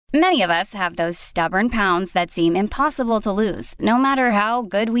Many of us have those stubborn pounds that seem impossible to lose, no matter how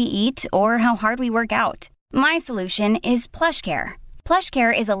good we eat or how hard we work out. My solution is PlushCare.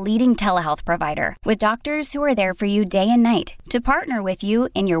 PlushCare is a leading telehealth provider with doctors who are there for you day and night to partner with you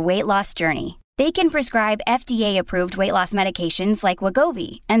in your weight loss journey. They can prescribe FDA-approved weight loss medications like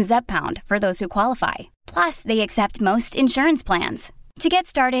Wegovy and Zepbound for those who qualify. Plus, they accept most insurance plans. To get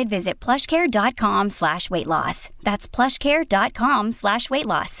started, visit plushcare.com/weightloss. That's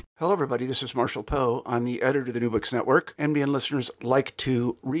plushcare.com/weightloss. Hello, everybody. This is Marshall Poe. I'm the editor of the New Books Network. NBN listeners like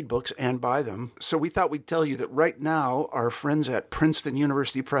to read books and buy them. So we thought we'd tell you that right now, our friends at Princeton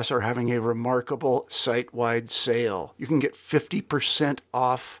University Press are having a remarkable site-wide sale. You can get 50%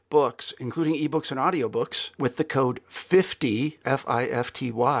 off books, including ebooks and audiobooks, with the code 50,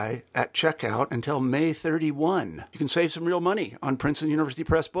 F-I-F-T-Y, at checkout until May 31. You can save some real money on Princeton University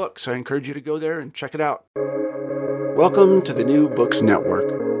Press books. I encourage you to go there and check it out. Welcome to the New Books Network.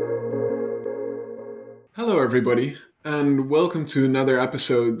 Hello, everybody, and welcome to another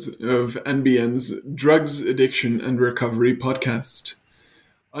episode of NBN's Drugs, Addiction and Recovery podcast.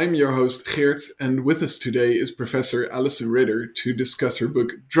 I'm your host, Geert, and with us today is Professor Alison Ritter to discuss her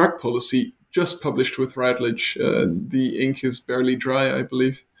book, Drug Policy, just published with Routledge. The ink is barely dry, I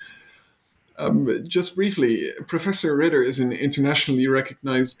believe. Just briefly, Professor Ritter is an internationally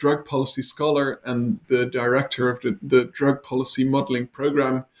recognized drug policy scholar and the director of the Drug Policy Modeling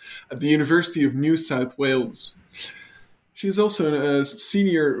Program at the University of New South Wales. She is also a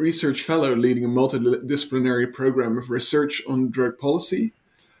senior research fellow leading a multidisciplinary program of research on drug policy.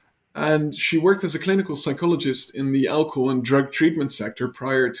 And she worked as a clinical psychologist in the alcohol and drug treatment sector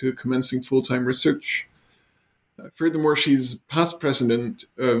prior to commencing full-time research. Furthermore, she's past president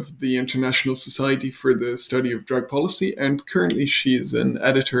of the International Society for the Study of Drug Policy, and currently she is an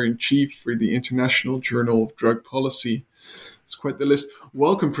editor-in-chief for the International Journal of Drug Policy. It's quite the list.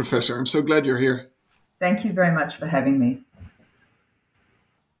 Welcome, Professor. I'm so glad you're here. Thank you very much for having me.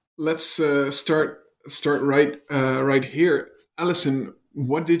 Let's start right here. Alison,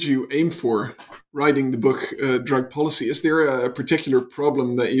 what did you aim for writing the book Drug Policy? Is there a particular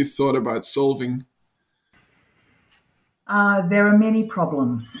problem that you thought about solving? There are many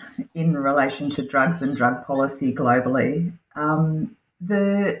problems in relation to drugs and drug policy globally.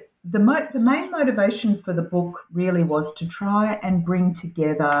 The main motivation for the book really was to try and bring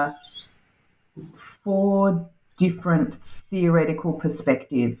together 4 different theoretical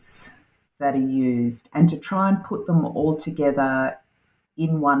perspectives that are used and to try and put them all together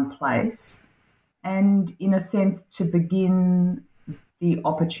in one place and, in a sense, to begin the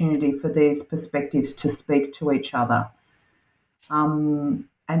opportunity for these perspectives to speak to each other. And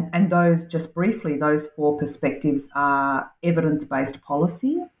those, just briefly, those 4 perspectives are evidence-based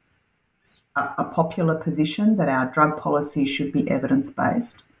policy, a popular position that our drug policy should be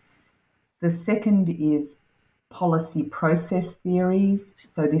evidence-based. The second is policy process theories.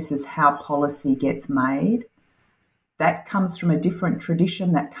 So this is how policy gets made. That comes from a different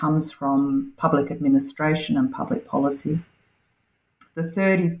tradition. That comes from public administration and public policy. The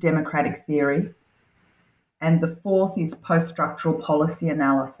third is democratic theory. And the fourth is post-structural policy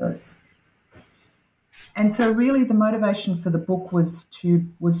analysis. And so really the motivation for the book was to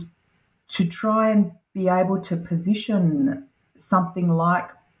try and be able to position something like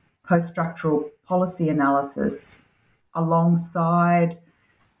post-structural policy analysis alongside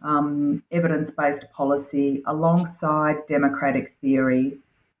evidence-based policy, alongside democratic theory,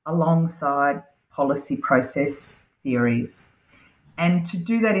 alongside policy process theories. And to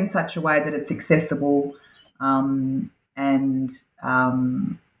do that in such a way that it's accessible and in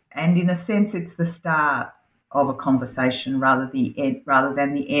a sense, it's the start of a conversation rather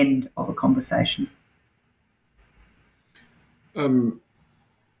than the end of a conversation. I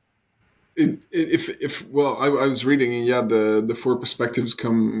was reading, and the 4 perspectives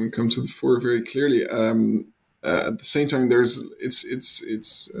come to the fore very clearly. At the same time, it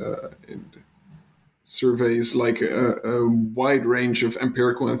surveys like a wide range of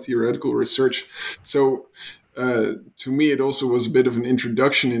empirical and theoretical research. So to me, it also was a bit of an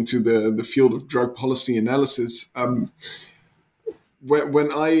introduction into the field of drug policy analysis.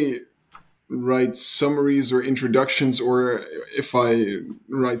 When I write summaries or introductions, or if I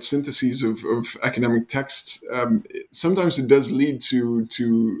write syntheses of academic texts, sometimes it does lead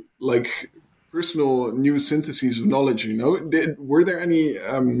to like personal new syntheses of knowledge. Were there any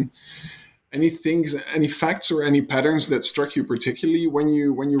things, any facts or any patterns that struck you particularly when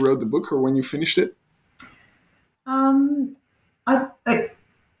you wrote the book or when you finished it?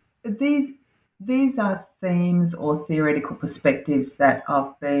 These are themes or theoretical perspectives that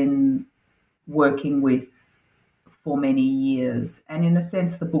I've been working with for many years. And in a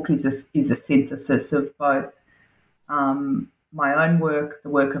sense, the book is a synthesis of both my own work, the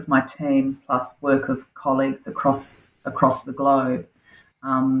work of my team, plus work of colleagues across the globe.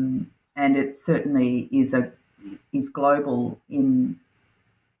 And it certainly is global in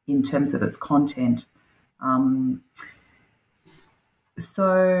terms of its content.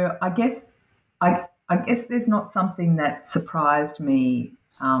 So I guess there's not something that surprised me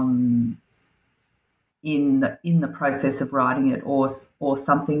in the process of writing it, or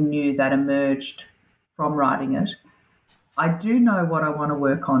something new that emerged from writing it. I do know what I want to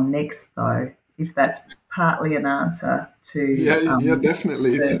work on next, though, if that's partly an answer to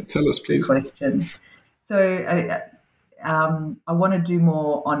definitely. Tell us, please. Question. So I want to do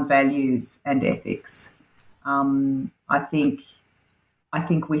more on values and ethics. I think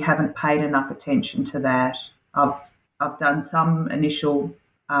we haven't paid enough attention to that. I've done some initial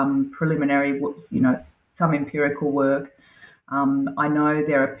preliminary, some empirical work. I know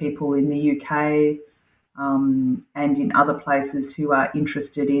there are people in the UK and in other places who are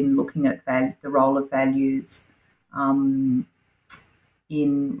interested in looking at the role of values in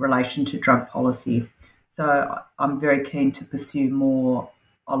relation to drug policy. So I'm very keen to pursue more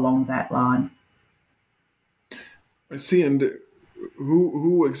along that line. I see. And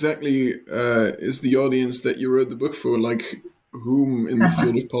who exactly is the audience that you wrote the book for? Like, whom in the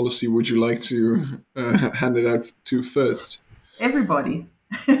field of policy would you like to hand it out to first? Everybody.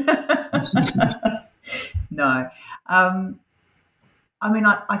 No. I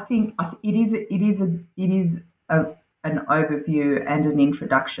think it is an overview and an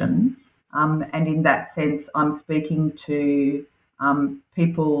introduction. And in that sense, I'm speaking to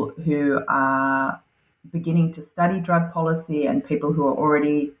people who are beginning to study drug policy and people who are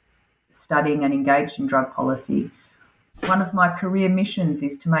already studying and engaged in drug policy. One of my career missions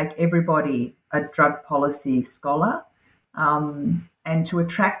is to make everybody a drug policy scholar, and to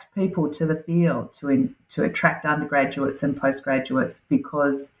attract people to the field, to attract undergraduates and postgraduates,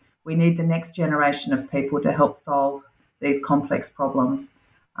 because we need the next generation of people to help solve these complex problems.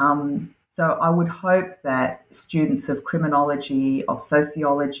 So I would hope that students of criminology, of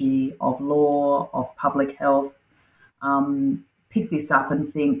sociology, of law, of public health pick this up and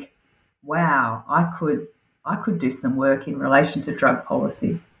think, wow, I could do some work in relation to drug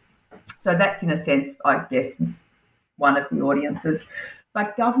policy. So that's, in a sense, I guess, one of the audiences.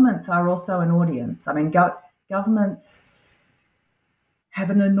 But governments are also an audience. I mean, governments have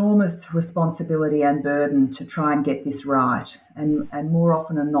an enormous responsibility and burden to try and get this right. And more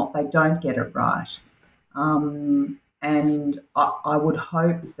often than not, they don't get it right. And I would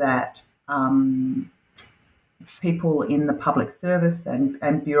hope that people in the public service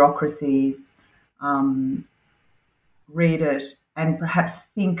and bureaucracies read it and perhaps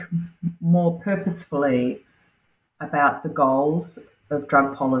think more purposefully about the goals of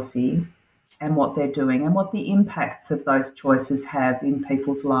drug policy and what they're doing and what the impacts of those choices have in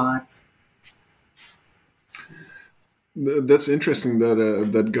people's lives. That's interesting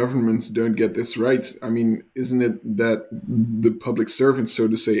that governments don't get this right. I mean, isn't it that the public servants, so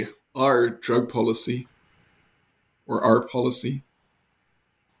to say, are drug policy or our policy?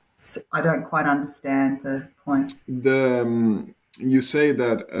 So I don't quite understand the point. You say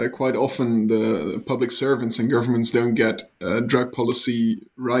that quite often the public servants and governments don't get drug policy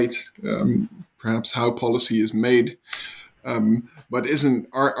right, perhaps how policy is made. But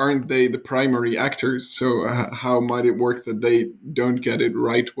aren't they the primary actors? So how might it work that they don't get it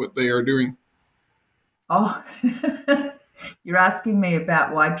right what they are doing? Oh, you're asking me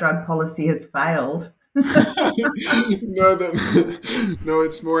about why drug policy has failed. No,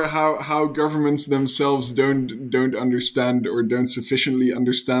 it's more how governments themselves don't understand or don't sufficiently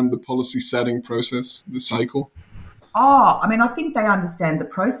understand the policy setting process, the cycle. Oh, I mean, I think they understand the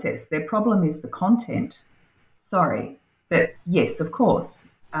process. Their problem is the content. Sorry. But yes, of course,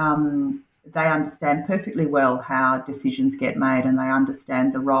 they understand perfectly well how decisions get made, and they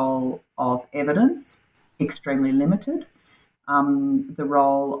understand the role of evidence, extremely limited, the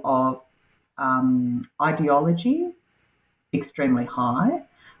role of ideology, extremely high,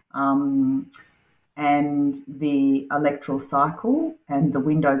 and the electoral cycle and the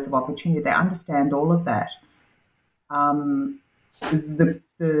windows of opportunity. They understand all of that.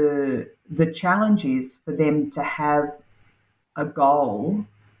 The challenge is for them to have a goal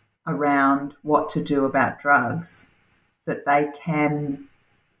around what to do about drugs that they can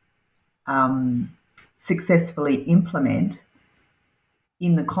successfully implement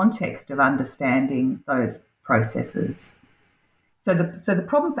in the context of understanding those processes. So the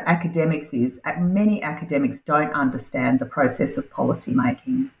problem for academics is many academics don't understand the process of policy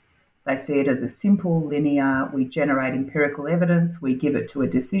making. They see it as a simple, linear, we generate empirical evidence, we give it to a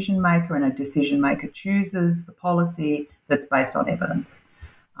decision maker, and a decision maker chooses the policy that's based on evidence.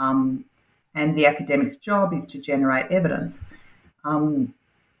 And the academic's job is to generate evidence and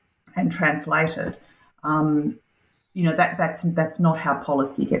translate it. That's not how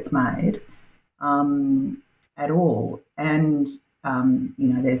policy gets made at all. And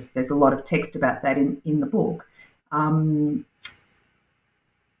there's a lot of text about that in the book.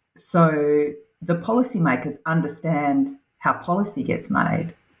 So the policymakers understand how policy gets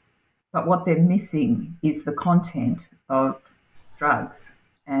made, but what they're missing is the content of drugs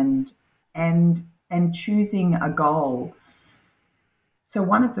and choosing a goal. So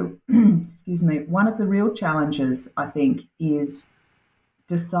one of the one of the real challenges, I think, is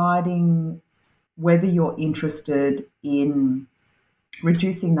deciding whether you're interested in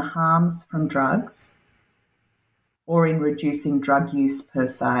reducing the harms from drugs or in reducing drug use per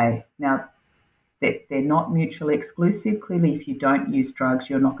se. Now, they're not mutually exclusive. Clearly, if you don't use drugs,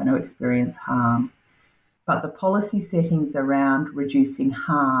 you're not going to experience harm. But the policy settings around reducing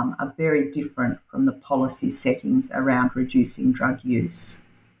harm are very different from the policy settings around reducing drug use.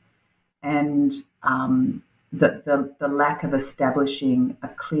 And the lack of establishing a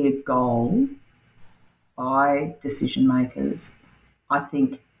clear goal by decision makers, I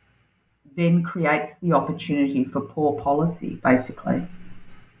think, then creates the opportunity for poor policy, basically.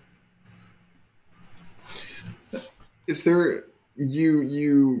 Is there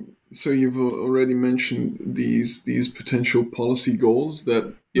so you've already mentioned these potential policy goals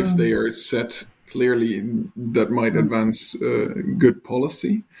that if they are set clearly, that might advance good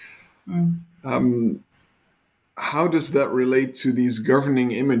policy. How does that relate to these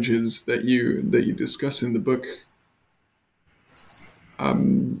governing images that you discuss in the book?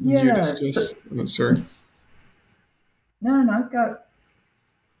 You discuss. Sorry. No, go.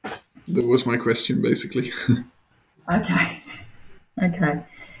 That was my question, basically. Okay.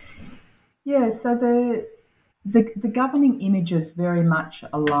 Yeah. So the governing images very much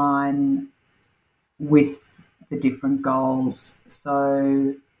align with the different goals.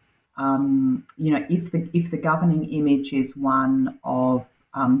 So if the governing image is one of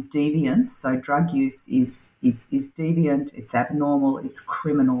deviance, so drug use is deviant, it's abnormal, it's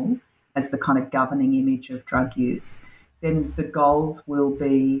criminal as the kind of governing image of drug use, then the goals will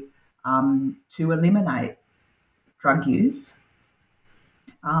be to eliminate drug use,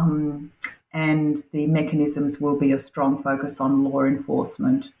 and the mechanisms will be a strong focus on law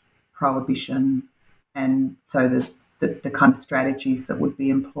enforcement, prohibition, and so the kind of strategies that would be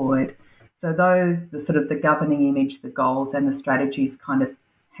employed. So the governing image, the goals, and the strategies kind of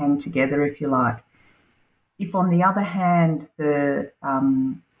hang together, if you like. If, on the other hand, the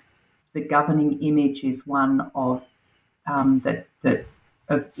governing image is one of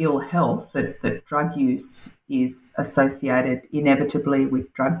of ill health, that drug use is associated inevitably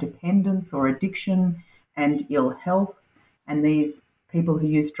with drug dependence or addiction and ill health, and these people who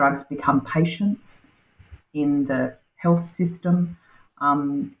use drugs become patients in the health system,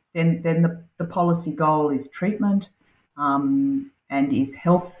 then the policy goal is treatment and is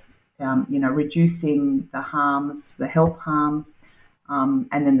health, reducing the harms, the health harms, and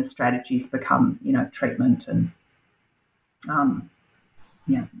then the strategies become, treatment and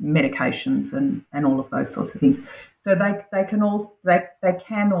medications and all of those sorts of things. So they can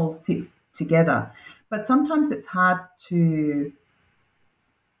all sit together, but sometimes it's hard to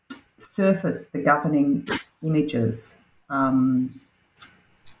surface the governing images.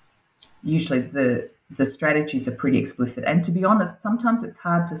 Usually the strategies are pretty explicit, and to be honest, sometimes it's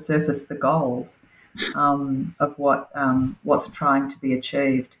hard to surface the goals of what's trying to be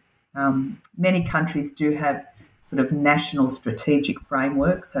achieved. Many countries do have sort of national strategic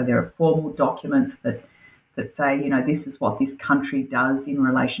frameworks, so there are formal documents that say, this is what this country does in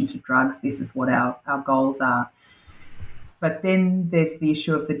relation to drugs, this is what our goals are. But then there's the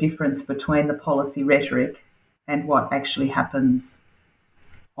issue of the difference between the policy rhetoric and what actually happens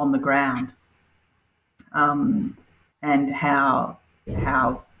on the ground, and how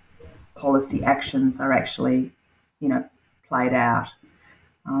policy actions are actually, played out.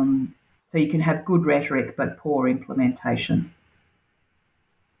 So you can have good rhetoric but poor implementation.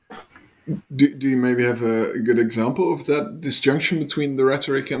 Do you maybe have a good example of that disjunction between the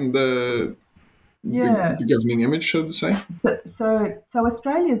rhetoric and the governing image, so to say? So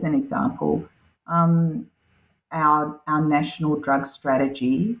Australia's an example. Our national drug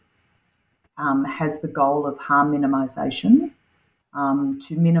strategy has the goal of harm minimisation,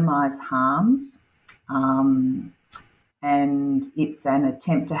 to minimise harms, and it's an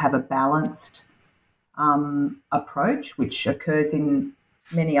attempt to have a balanced approach, which occurs in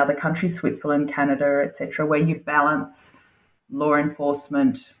many other countries, Switzerland, Canada, etc., where you balance law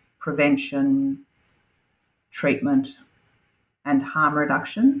enforcement, prevention, treatment, and harm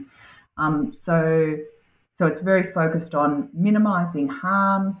reduction. So it's very focused on minimising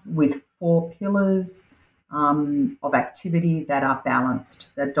harms with 4 pillars of activity that are balanced.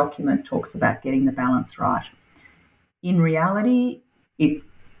 The document talks about getting the balance right. In reality,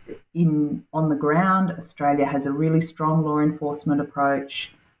 on the ground, Australia has a really strong law enforcement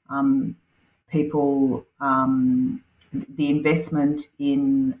approach. The investment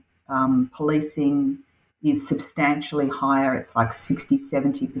in policing is substantially higher. It's like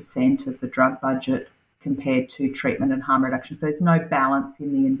 60-70% of the drug budget compared to treatment and harm reduction. So there's no balance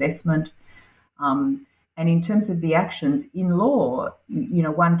in the investment. And in terms of the actions in law,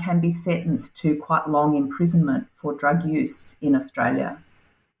 one can be sentenced to quite long imprisonment for drug use in Australia.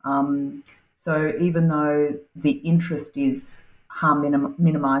 So even though the interest is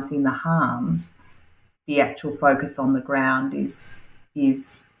minimising the harms, the actual focus on the ground is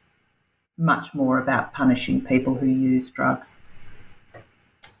much more about punishing people who use drugs.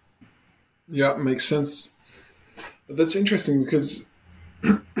 Yeah, makes sense. But that's interesting because,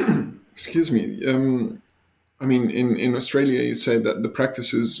 excuse me, I mean, in Australia, you say that the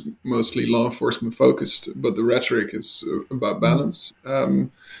practice is mostly law enforcement focused, but the rhetoric is about balance.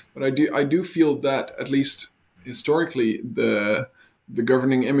 But I do feel that, at least historically, the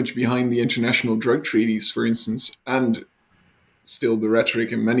governing image behind the international drug treaties, for instance, and still the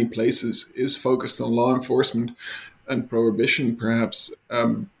rhetoric in many places is focused on law enforcement and prohibition, perhaps.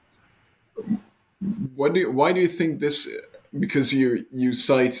 Why do you think this? Because you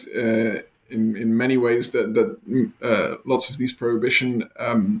cite in many ways that lots of these prohibition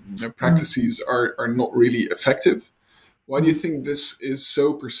practices are not really effective. Why do you think this is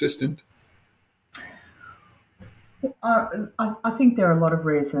so persistent? I think there are a lot of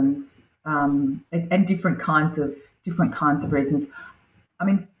reasons, and different kinds of reasons. I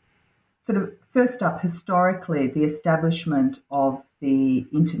mean, sort of first up, historically, the establishment of the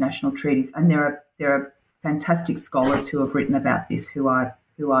international treaties, and there are fantastic scholars who have written about this, who I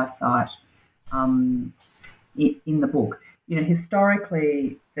cite in the book.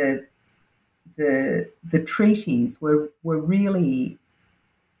 Historically, the treaties were really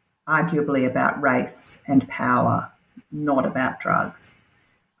arguably about race and power, not about drugs,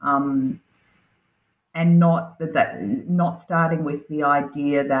 and not starting with the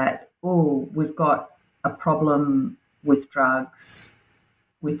idea that we've got a problem with drugs,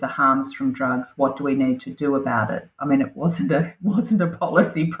 with the harms from drugs. What do we need to do about it? I mean, it wasn't a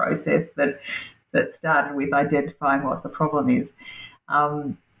policy process that started with identifying what the problem is.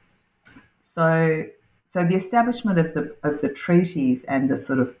 So the establishment of the treaties and the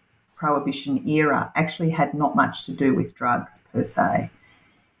sort of prohibition era actually had not much to do with drugs per se.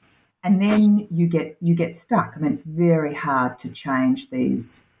 And then you get stuck. I mean, it's very hard to change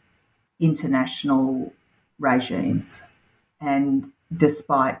these international regimes. And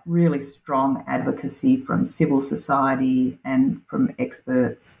despite really strong advocacy from civil society and from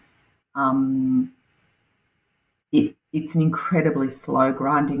experts, it's an incredibly slow,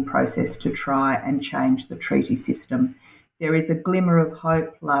 grinding process to try and change the treaty system. There is a glimmer of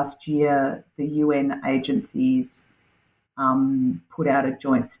hope. Last year, the UN agencies put out a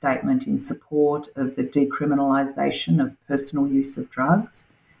joint statement in support of the decriminalisation of personal use of drugs,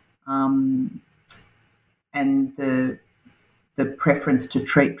 and the preference to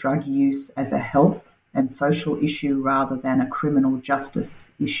treat drug use as a health and social issue rather than a criminal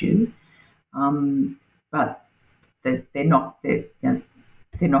justice issue. But they're not going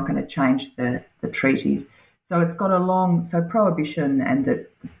to change the treaties. So it's got so prohibition and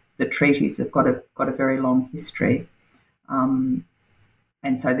the treaties have got a very long history. And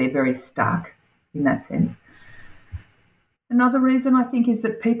so they're very stuck in that sense. Another reason, I think, is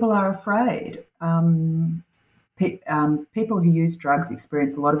that people are afraid. People who use drugs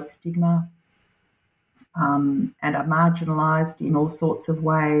experience a lot of stigma and are marginalised in all sorts of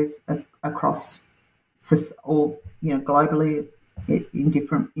ways across globally in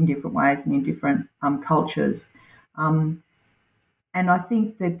different ways and in different cultures. And I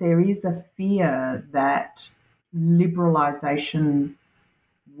think that there is a fear that liberalisation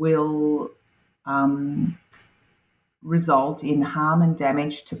will result in harm and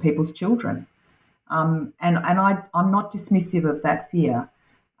damage to people's children. And I'm not dismissive of that fear.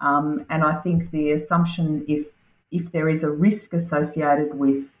 And I think the assumption, if there is a risk associated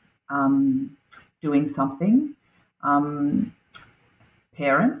with doing something,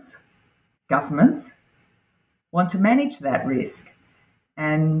 parents, governments want to manage that risk.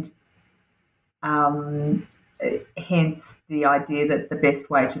 And hence the idea that the best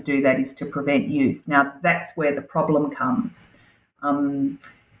way to do that is to prevent use. Now, that's where the problem comes,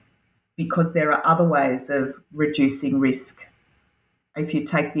 because there are other ways of reducing risk. If you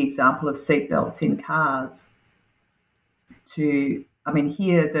take the example of seatbelts in cars, here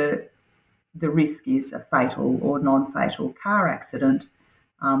the risk is a fatal or non-fatal car accident.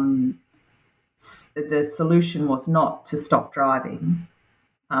 The solution was not to stop driving.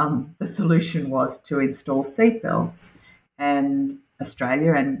 The solution was to install seatbelts, and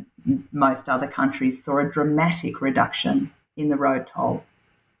Australia and most other countries saw a dramatic reduction in the road toll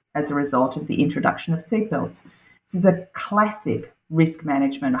as a result of the introduction of seatbelts. This is a classic risk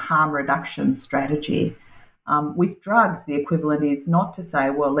management, harm reduction strategy. With drugs, the equivalent is not to say,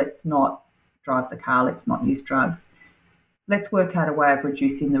 well, let's not drive the car, let's not use drugs. Let's work out a way of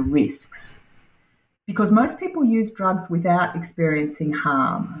reducing the risks. Because most people use drugs without experiencing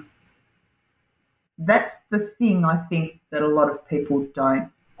harm. That's the thing I think that a lot of people don't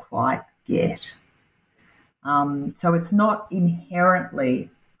quite get. So it's not inherently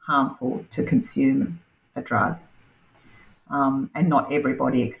harmful to consume a drug, and not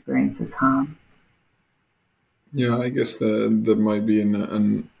everybody experiences harm. Yeah, I guess that might be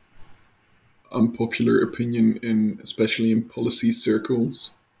an unpopular opinion, especially in policy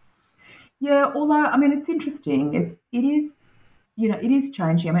circles. Yeah, although, it's interesting. It is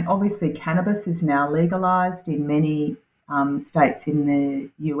changing. Obviously cannabis is now legalised in many states in the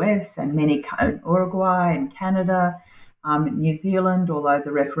US and many Uruguay and Canada, New Zealand, although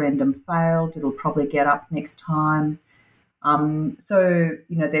the referendum failed, it'll probably get up next time. So,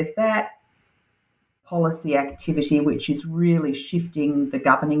 there's that policy activity which is really shifting the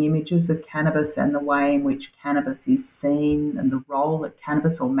governing images of cannabis and the way in which cannabis is seen and the role that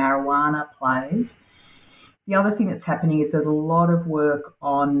cannabis or marijuana plays. The other thing that's happening is there's a lot of work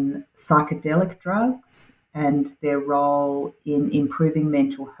on psychedelic drugs and their role in improving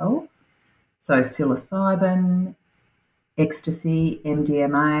mental health. So psilocybin, ecstasy,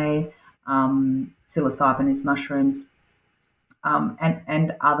 MDMA, psilocybin is mushrooms,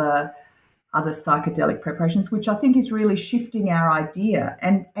 and other psychedelic preparations, which I think is really shifting our idea.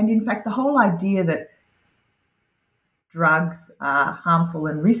 And in fact, the whole idea that drugs are harmful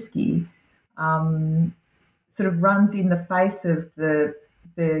and risky sort of runs in the face of the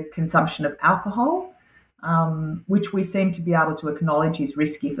consumption of alcohol, which we seem to be able to acknowledge is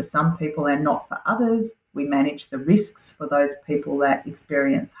risky for some people and not for others. We manage the risks for those people that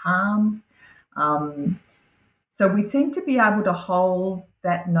experience harms. So we seem to be able to hold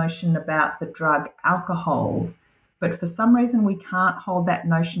that notion about the drug alcohol, but for some reason we can't hold that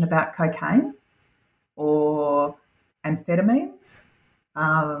notion about cocaine or amphetamines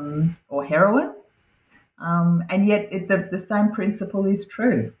or heroin, and yet the same principle is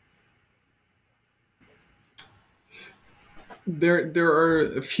true. There are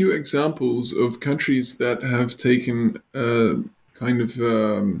a few examples of countries that have taken kind of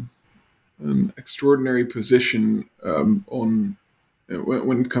an extraordinary position on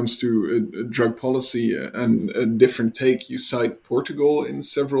when it comes to a drug policy and a different take. You cite Portugal in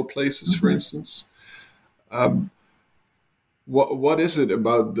several places, for instance. What is it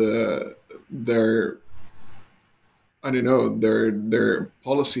about their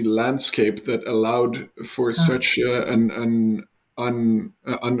policy landscape that allowed for such an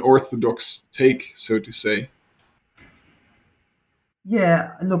unorthodox take, so to say?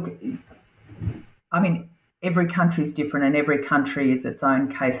 Yeah, look, every country is different, and every country is its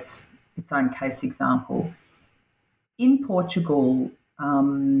own case example. In Portugal,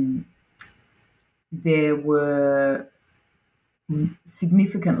 there were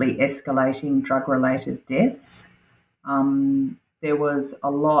significantly escalating drug-related deaths. There was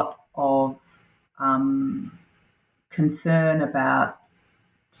a lot of concern about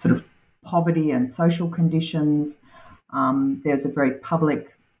sort of poverty and social conditions. There's a very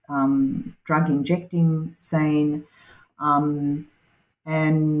public drug injecting scene, and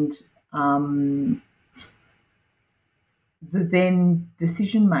the then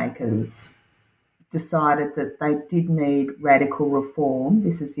decision makers decided that they did need radical reform.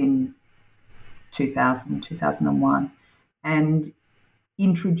 This is in 2001, and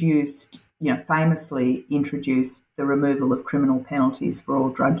famously introduced the removal of criminal penalties for all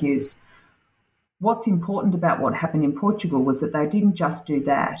drug use. What's important about what happened in Portugal was that they didn't just do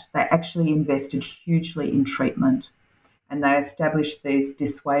that. They actually invested hugely in treatment, and they established these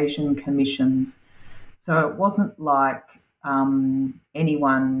dissuasion commissions. So it wasn't like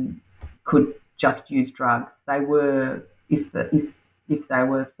anyone could just use drugs. They were, if they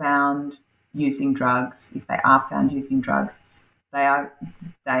were found using drugs, if they are found using drugs,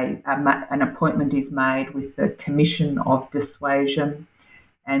 an appointment is made with the Commission of Dissuasion,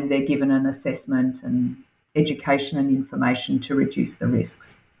 and they're given an assessment and education and information to reduce the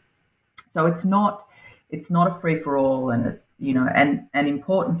risks. So it's not a free for all, and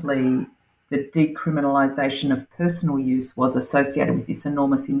importantly, the decriminalisation of personal use was associated with this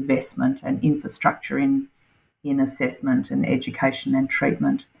enormous investment and infrastructure in assessment and education and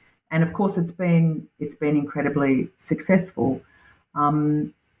treatment. And of course, it's been incredibly successful.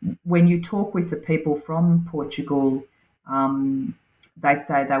 When you talk with the people from Portugal, they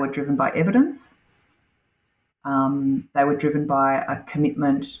say they were driven by evidence. They were driven by a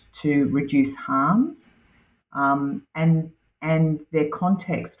commitment to reduce harms, and their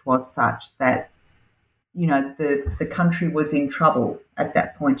context was such that, the country was in trouble at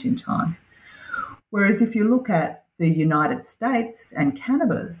that point in time. Whereas if you look at the United States and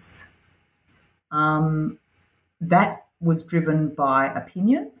cannabis, that was driven by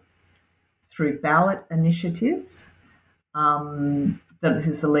opinion through ballot initiatives. This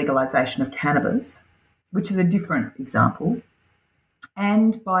is the legalisation of cannabis, which is a different example,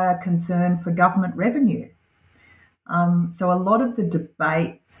 and by a concern for government revenue. So a lot of the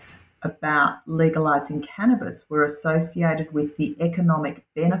debates about legalising cannabis were associated with the economic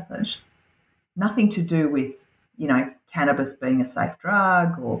benefit, nothing to do with, cannabis being a safe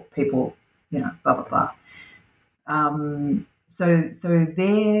drug or people, blah, blah, blah. So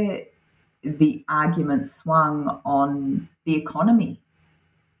there the argument swung on the economy.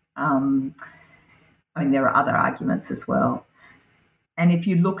 There are other arguments as well. And if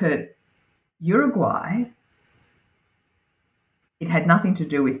you look at Uruguay, it had nothing to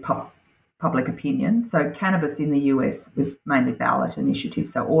do with public opinion. So cannabis in the US was mainly ballot initiative,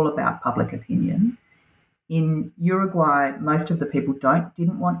 so all about public opinion. In Uruguay, most of the people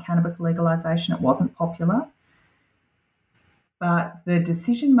didn't want cannabis legalisation. It wasn't popular. But the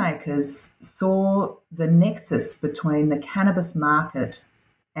decision makers saw the nexus between the cannabis market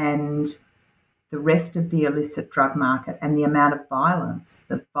and the rest of the illicit drug market and the amount of violence,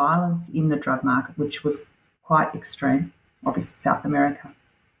 the violence in the drug market, which was quite extreme, obviously South America.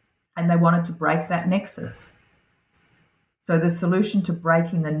 And they wanted to break that nexus. So the solution to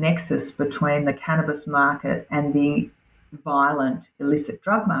breaking the nexus between the cannabis market and the violent illicit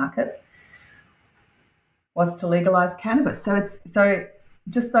drug market was to legalise cannabis. So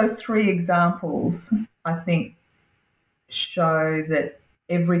just those three examples, I think, show that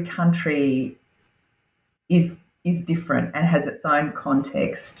every country is different and has its own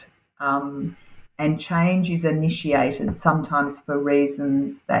context, and change is initiated sometimes for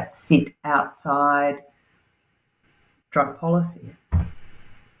reasons that sit outside drug policy.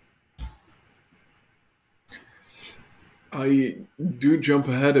 I do jump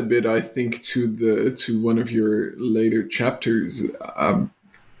ahead a bit, I think, to one of your later chapters.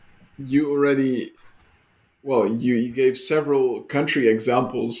 You gave several country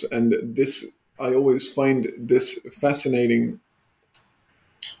examples, and this, I always find this fascinating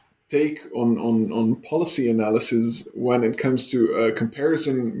take on policy analysis when it comes to a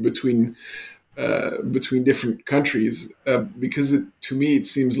comparison between different countries, because to me it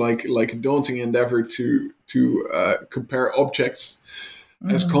seems like a daunting endeavor to compare objects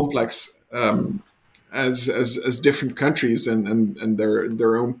as complex as different countries and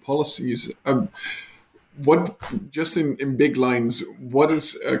their own policies. What, just in big lines, what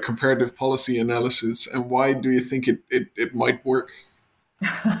is a comparative policy analysis, and why do you think it might work?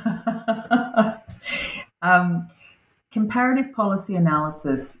 Comparative policy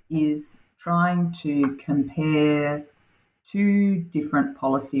analysis is trying to compare two different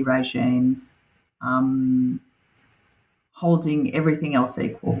policy regimes, holding everything else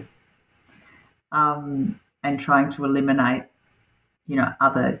equal, and trying to eliminate,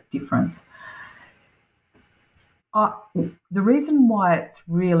 other difference. The reason why it's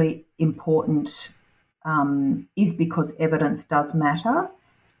really important is because evidence does matter,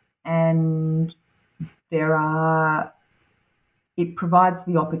 and it provides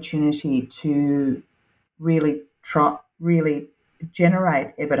the opportunity to really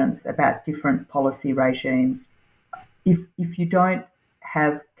generate evidence about different policy regimes. If you don't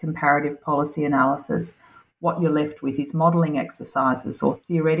have comparative policy analysis, what you're left with is modelling exercises or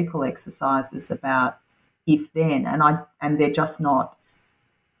theoretical exercises about if then, and they're just not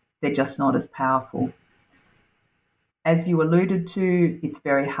as powerful. As you alluded to, it's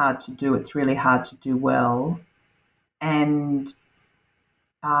very hard to do. It's really hard to do well, and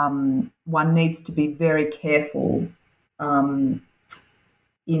one needs to be very careful in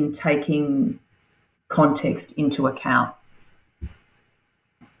taking context into account.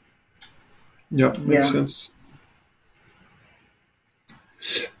 Yeah, makes sense.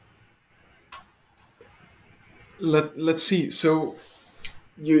 Let's see. So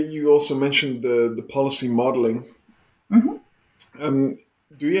you also mentioned the policy modeling. Mm-hmm.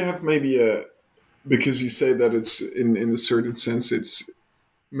 Do you have maybe because you say that it's in a certain sense it's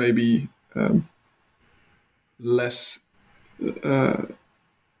maybe less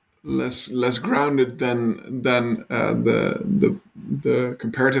grounded than the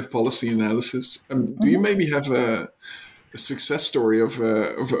comparative policy analysis. Do you maybe have a success story of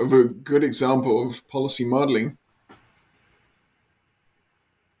a good example of policy modeling,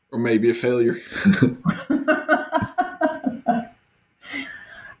 or maybe a failure?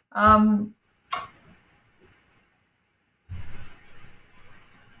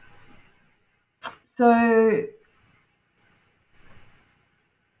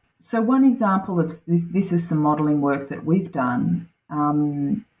 So one example of this is some modelling work that we've done,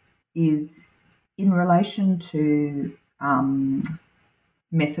 is in relation to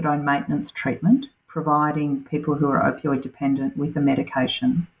methadone maintenance treatment, providing people who are opioid dependent with a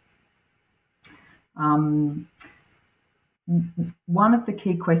medication. One of the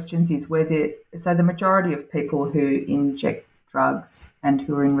key questions is so the majority of people who inject drugs and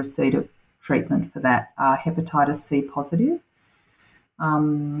who are in receipt of treatment for that are hepatitis C positive.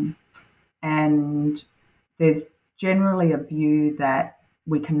 And there's generally a view that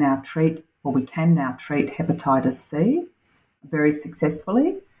we can now treat hepatitis C very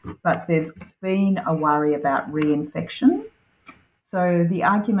successfully, but there's been a worry about reinfection. So the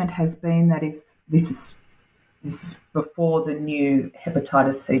argument has been that if this is before the new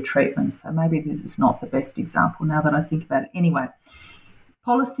hepatitis C treatment, so maybe this is not the best example now that I think about it. Anyway,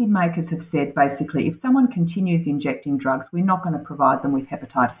 policymakers have said basically if someone continues injecting drugs, we're not going to provide them with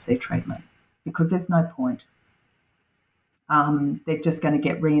hepatitis C treatment because there's no point. They're just going to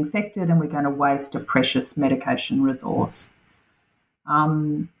get reinfected and we're going to waste a precious medication resource.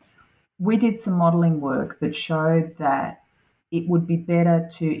 We did some modelling work that showed that it would be better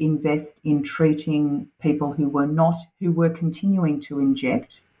to invest in treating people who were continuing to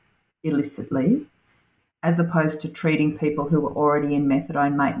inject illicitly, as opposed to treating people who were already in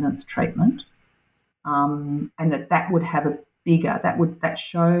methadone maintenance treatment, and that would have that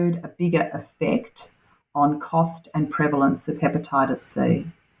showed a bigger effect on cost and prevalence of hepatitis C.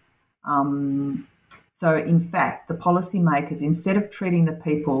 So in fact, the policymakers, instead of treating the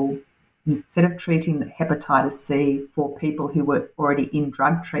hepatitis C for people who were already in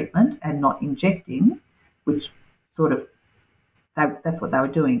drug treatment and not injecting, which that's what they were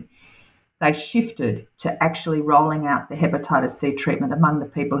doing, they shifted to actually rolling out the hepatitis C treatment among the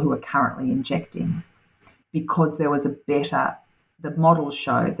people who are currently injecting, because the models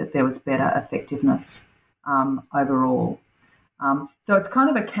showed that there was better effectiveness overall. So it's kind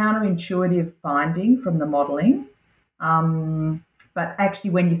of a counterintuitive finding from the modelling. But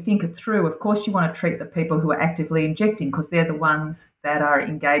actually, when you think it through, of course, you want to treat the people who are actively injecting because they're the ones that are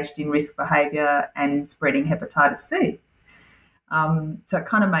engaged in risk behaviour and spreading hepatitis C. So it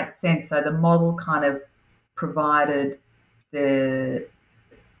kind of makes sense. So the model kind of provided the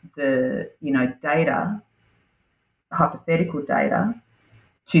data, hypothetical data,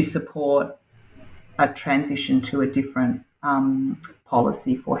 to support a transition to a different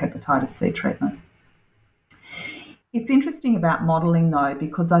policy for hepatitis C treatment. It's interesting about modelling, though,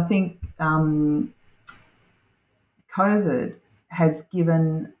 because I think COVID has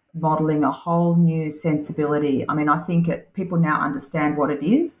given modelling a whole new sensibility. I mean, I think people now understand what it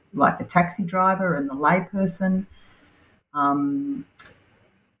is, like the taxi driver and the layperson.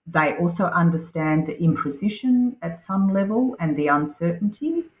 They also understand the imprecision at some level and the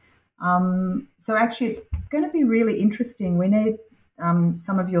uncertainty. So actually, it's going to be really interesting. We need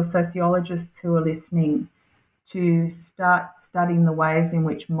some of your sociologists who are listening to start studying the ways in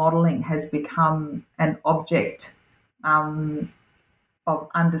which modelling has become an object of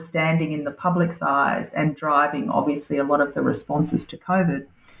understanding in the public's eyes and driving, obviously, a lot of the responses to COVID,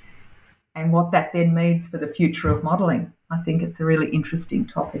 and what that then means for the future of modelling. I think it's a really interesting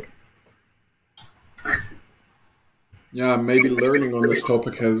topic. Yeah, maybe learning on this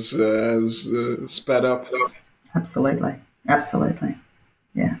topic has sped up. Absolutely.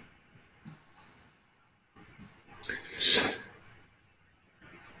 Yeah.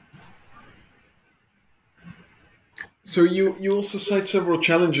 So you also cite several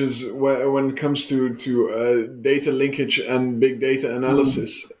challenges when it comes to data linkage and big data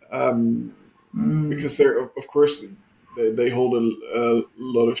analysis, because they're, of course, they hold a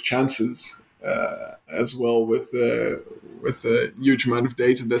lot of chances as well with a huge amount of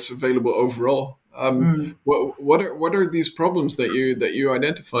data that's available overall. What are these problems that you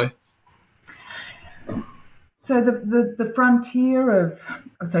identify? So the frontier of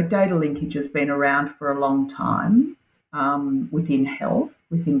data linkage has been around for a long time within health,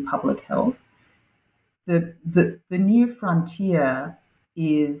 within public health. The new frontier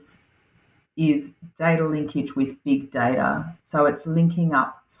is data linkage with big data. So it's linking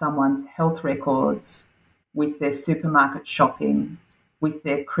up someone's health records with their supermarket shopping, with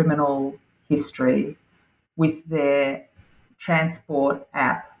their criminal history, with their transport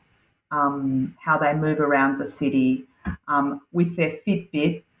app, how they move around the city, with their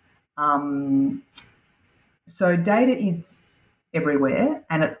Fitbit. So data is everywhere,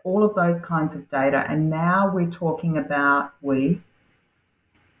 and it's all of those kinds of data. And now we're talking about the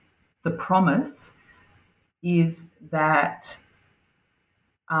promise is that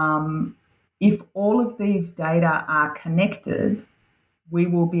if all of these data are connected, we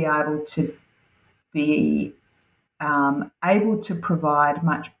will be able to provide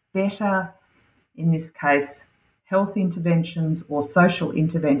much better, in this case, health interventions or social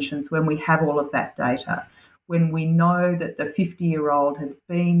interventions when we have all of that data. When we know that the 50-year-old has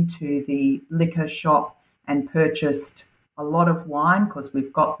been to the liquor shop and purchased a lot of wine because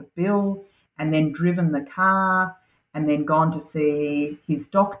we've got the bill, and then driven the car, and then gone to see his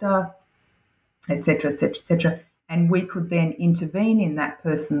doctor, etc., etc., etc. And we could then intervene in that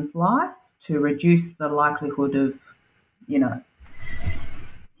person's life to reduce the likelihood of,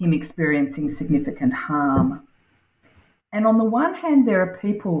 him experiencing significant harm. And on the one hand, there are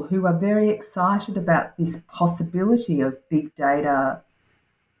people who are very excited about this possibility of big data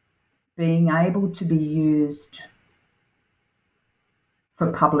being able to be used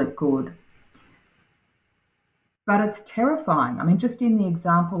for public good. But it's terrifying. I mean, just in the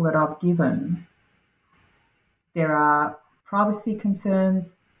example that I've given, there are privacy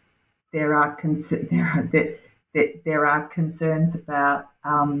concerns, there are concerns about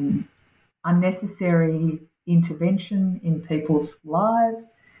unnecessary intervention in people's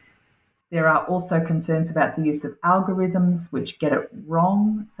lives. There are also concerns about the use of algorithms which get it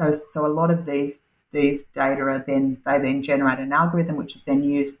wrong. So a lot of these data are then generate an algorithm which is then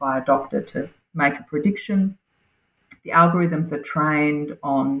used by a doctor to make a prediction. The algorithms are trained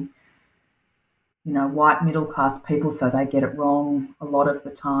on white middle class people, so they get it wrong a lot of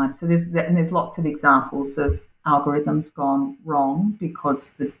the time. So there's lots of examples of algorithms gone wrong because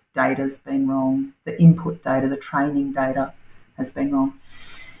the data's been wrong, the input data, the training data has been wrong.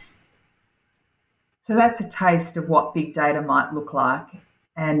 So that's a taste of what big data might look like.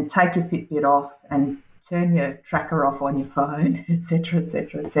 And take your Fitbit off and turn your tracker off on your phone, etc.,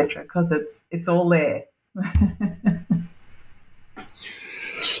 etc., etc., because it's all there.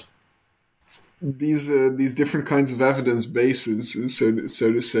 These different kinds of evidence bases,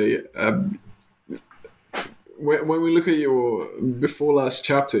 so to say. When we look at your before last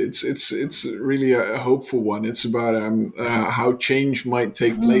chapter, it's really a hopeful one. It's about how change might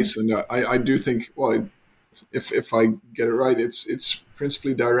take place, and I do think, well, if I get it right, it's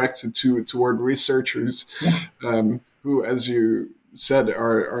principally directed toward researchers who, as you said,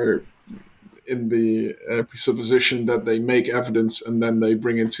 are in the presupposition that they make evidence and then they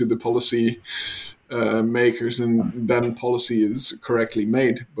bring it to the policy makers, and then policy is correctly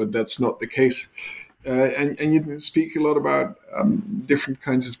made. But that's not the case. And you speak a lot about different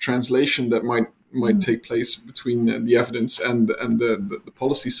kinds of translation that might take place between the evidence and the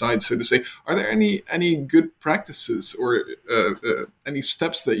policy side, so to say. Are there any good practices or any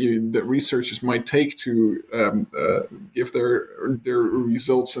steps that researchers might take to give their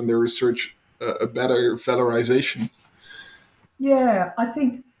results and their research a better valorization? Yeah, I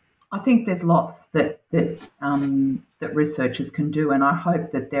think there's lots that researchers can do, and I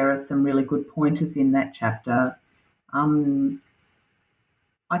hope that there are some really good pointers in that chapter. I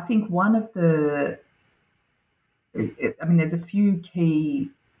think one of there's a few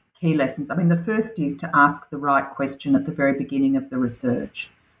key lessons. I mean, the first is to ask the right question at the very beginning of the research.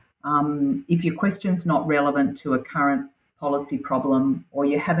 If your question's not relevant to a current policy problem, or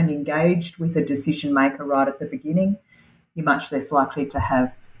you haven't engaged with a decision maker right at the beginning, you're much less likely to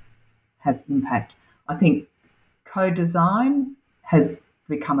have impact. I think co-design has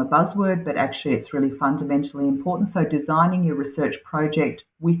become a buzzword, but actually it's really fundamentally important. So designing your research project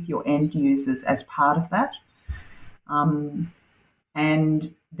with your end users as part of that. And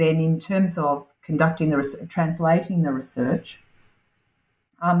then in terms of conducting translating the research,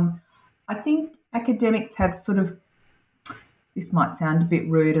 I think academics have sort of, this might sound a bit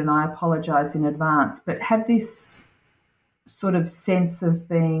rude and I apologise in advance, but have this sort of sense of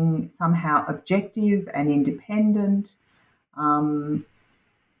being somehow objective and independent.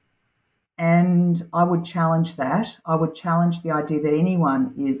 And I would challenge that. I would challenge the idea that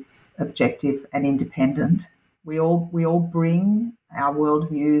anyone is objective and independent. We all bring our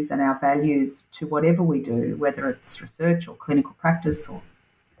worldviews and our values to whatever we do, whether it's research or clinical practice or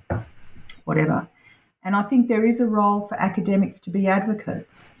whatever. And I think there is a role for academics to be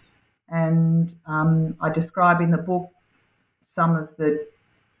advocates. And I describe in the book some of the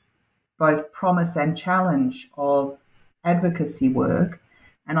both promise and challenge of advocacy work.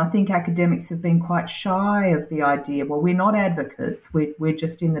 And I think academics have been quite shy of the idea, well, we're not advocates, we're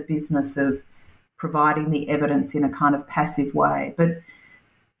just in the business of providing the evidence in a kind of passive way. But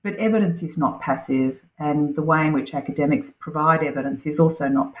evidence is not passive, and the way in which academics provide evidence is also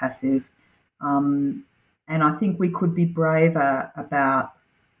not passive. And I think we could be braver about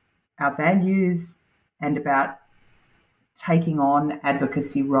our values and about taking on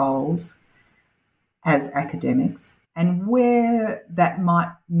advocacy roles as academics. And where that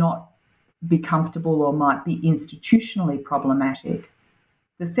might not be comfortable or might be institutionally problematic,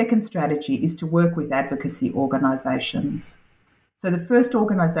 the second strategy is to work with advocacy organisations. So the first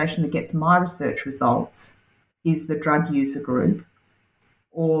organisation that gets my research results is the drug user group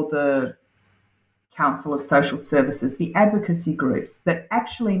or the Council of Social Services, the advocacy groups that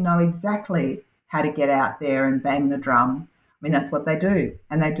actually know exactly how to get out there and bang the drum. I mean, that's what they do,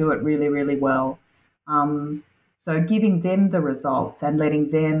 and they do it really, really well. So giving them the results and letting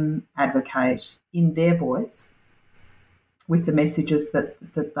them advocate in their voice with the messages that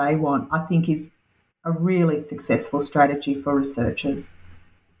they want, I think is a really successful strategy for researchers.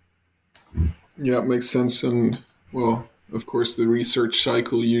 Yeah, it makes sense. And, well, of course, the research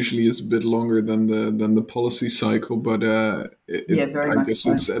cycle usually is a bit longer than the policy cycle, but I guess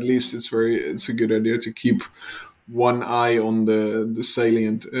so. It's a good idea to keep one eye on the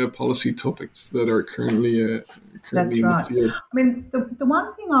salient policy topics that are currently in the field. I mean, the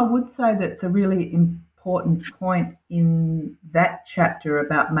one thing I would say that's a really important point in that chapter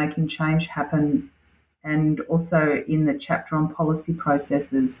about making change happen, and also in the chapter on policy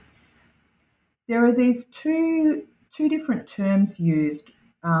processes, there are these two different terms used.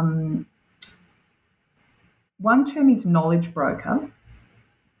 One term is knowledge broker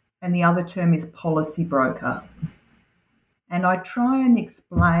and the other term is policy broker. And I try and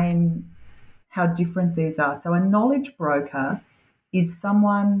explain how different these are. So a knowledge broker is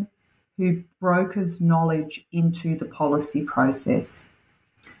someone who brokers knowledge into the policy process.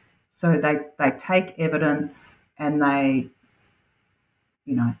 So they take evidence and they,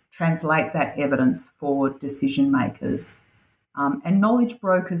 translate that evidence for decision makers. And knowledge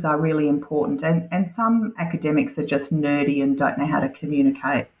brokers are really important. And some academics are just nerdy and don't know how to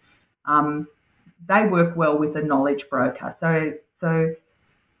communicate. They work well with a knowledge broker. So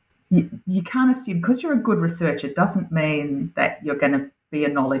you can't assume, because you're a good researcher, doesn't mean that you're going to be a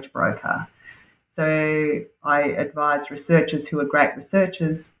knowledge broker. So I advise researchers who are great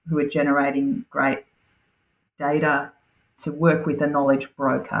researchers, who are generating great data, to work with a knowledge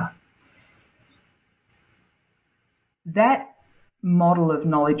broker. That model of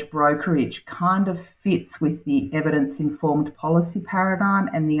knowledge brokerage kind of fits with the evidence-informed policy paradigm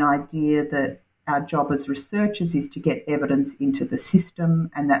and the idea that our job as researchers is to get evidence into the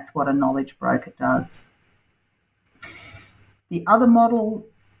system, and that's what a knowledge broker does. The other model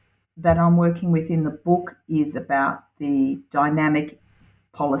that I'm working with in the book is about the dynamic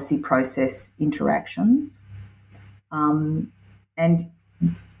policy process interactions. And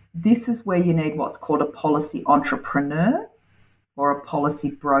this is where you need what's called a policy entrepreneur or a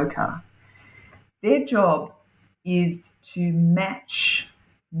policy broker. Their job is to match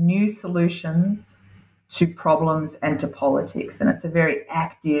new solutions to problems and to politics, and it's a very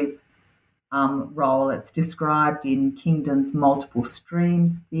active role. It's described in Kingdon's multiple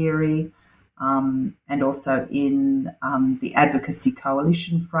streams theory and also in the advocacy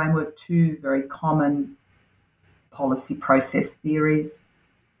coalition framework, two very common policy process theories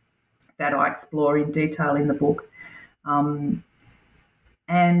that I explore in detail in the book. And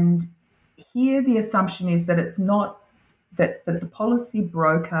here the assumption is that it's not that the policy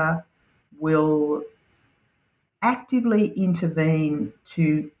broker will actively intervene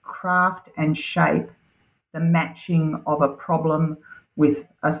to craft and shape the matching of a problem with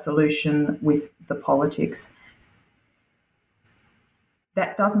a solution with the politics.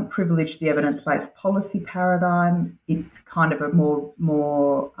 That doesn't privilege the evidence-based policy paradigm. It's kind of a more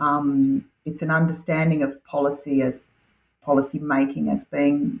it's an understanding of policy as policy making as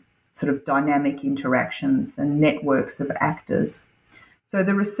being sort of dynamic interactions and networks of actors. So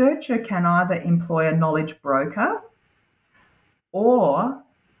the researcher can either employ a knowledge broker or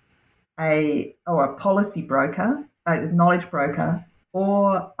a policy broker, a knowledge broker,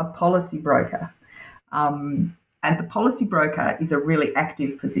 or a policy broker. And the policy broker is a really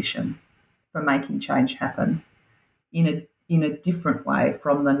active position for making change happen. in a different way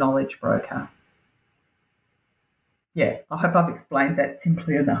from the knowledge broker. Yeah, I hope I've explained that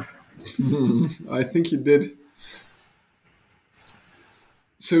simply enough. I think you did.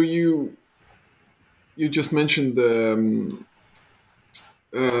 So you just mentioned the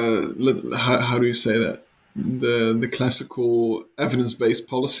how do you say that, the classical evidence-based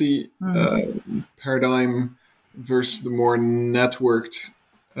policy paradigm versus the more networked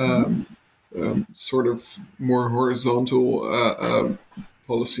sort of more horizontal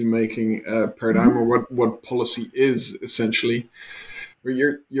policy making paradigm, or what policy is essentially.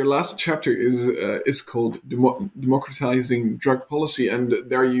 Your last chapter is called Democratizing Drug Policy, and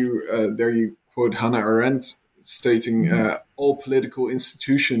there you quote Hannah Arendt stating, all political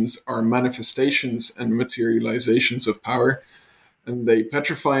institutions are manifestations and materializations of power, and they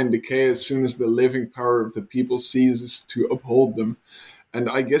petrify and decay as soon as the living power of the people ceases to uphold them. And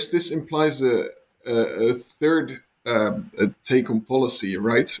I guess this implies a third take on policy,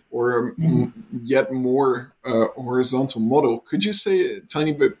 right? Or yet more horizontal model. Could you say a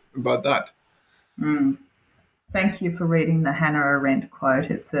tiny bit about that? Thank you for reading the Hannah Arendt quote.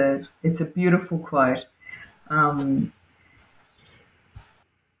 It's a beautiful quote.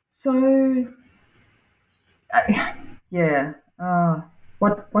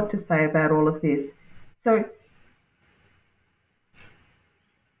 What to say about all of this? So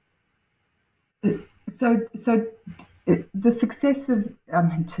the success of,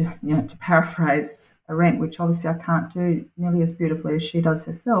 to paraphrase Arendt, which obviously I can't do nearly as beautifully as she does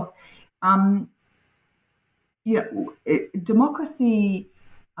herself, democracy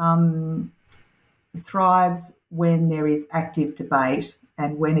thrives when there is active debate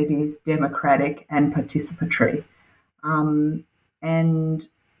and when it is democratic and participatory. And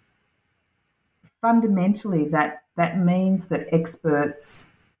fundamentally, that means that experts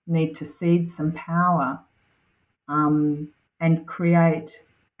need to cede some power and create,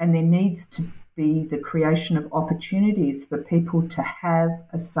 and there needs to be the creation of opportunities for people to have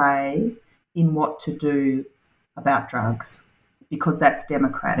a say in what to do about drugs, because that's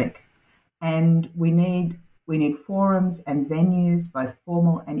democratic. And we need forums and venues, both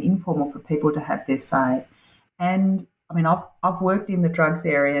formal and informal, for people to have their say. And I mean, I've worked in the drugs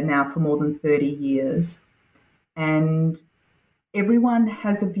area now for more than 30 years, and everyone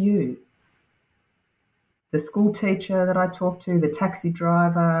has a view. The school teacher that I talk to, the taxi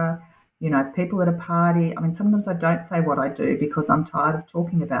driver, people at a party. I mean, sometimes I don't say what I do because I'm tired of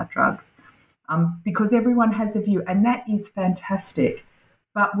talking about drugs, because everyone has a view, and that is fantastic.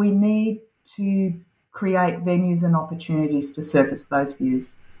 But we need to create venues and opportunities to surface those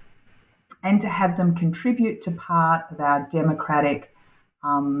views and to have them contribute to part of our democratic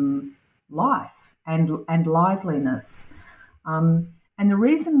life and liveliness. And the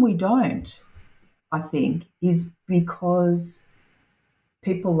reason we don't, I think, is because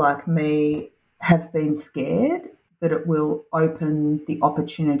people like me have been scared that it will open the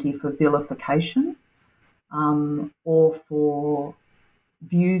opportunity for vilification or for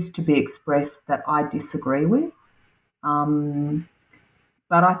views to be expressed that I disagree with.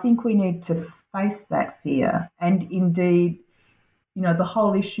 But I think we need to face that fear. And indeed, the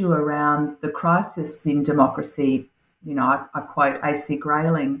whole issue around the crisis in democracy, I quote A.C.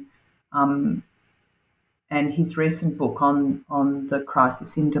 Grayling and his recent book on the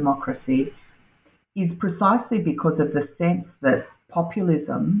crisis in democracy, is precisely because of the sense that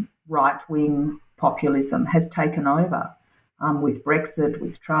populism, right-wing populism, has taken over with Brexit,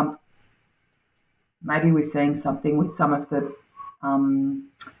 with Trump. Maybe we're seeing something with some of the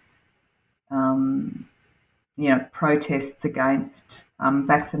protests against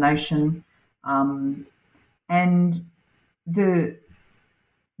vaccination, and the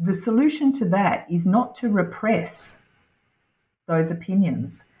solution to that is not to repress those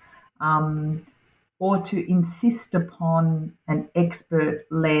opinions or to insist upon an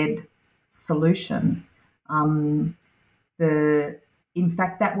expert-led solution. In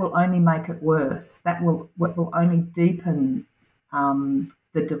fact, that will only make it worse. That will only deepen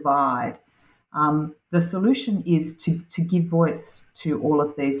the divide. The solution is to give voice to all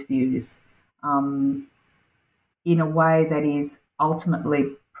of these views in a way that is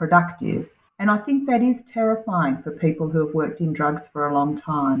ultimately productive. And I think that is terrifying for people who have worked in drugs for a long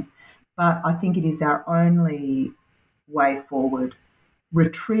time. But I think it is our only way forward.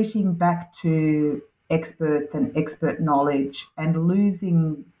 Retreating back to experts and expert knowledge and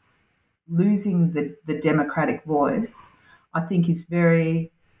losing the democratic voice, I think is very,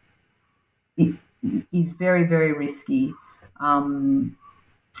 very risky and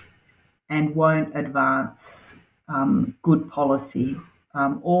won't advance good policy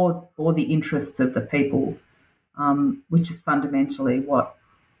or the interests of the people which is fundamentally what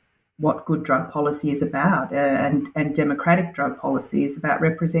good drug policy is about, and democratic drug policy is about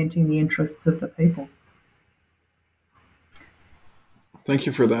representing the interests of the people. Thank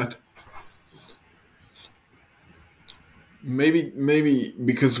you for that. Maybe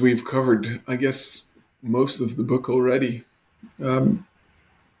because we've covered, I guess, most of the book already.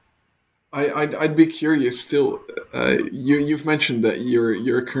 I'd be curious still. You've mentioned that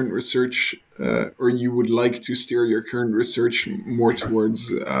your current research, or you would like to steer your current research more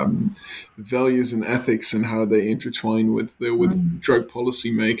towards values and ethics and how they intertwine with drug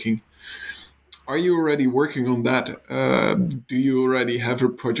policy making. Are you already working on that? Do you already have a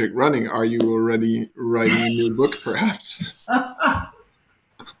project running? Are you already writing a new book, perhaps?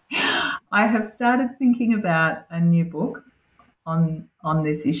 I have started thinking about a new book on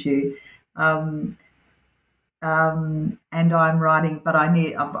this issue, and I'm writing, but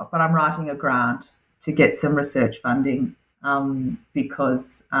I'm writing a grant to get some research funding,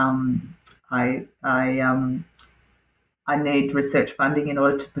 because I need research funding in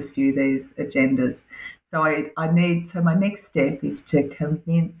order to pursue these agendas. So my next step is to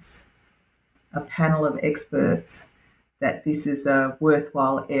convince a panel of experts that this is a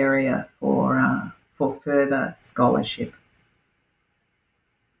worthwhile area for further scholarship.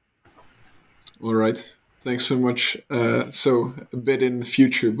 All right. Thanks so much. So a bit in the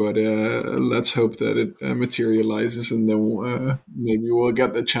future, but let's hope that it materializes, and then maybe we'll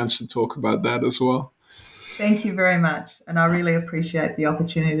get the chance to talk about that as well. Thank you very much. And I really appreciate the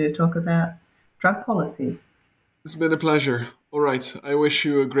opportunity to talk about drug policy. It's been a pleasure. All right. I wish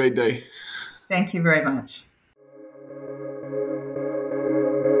you a great day. Thank you very much.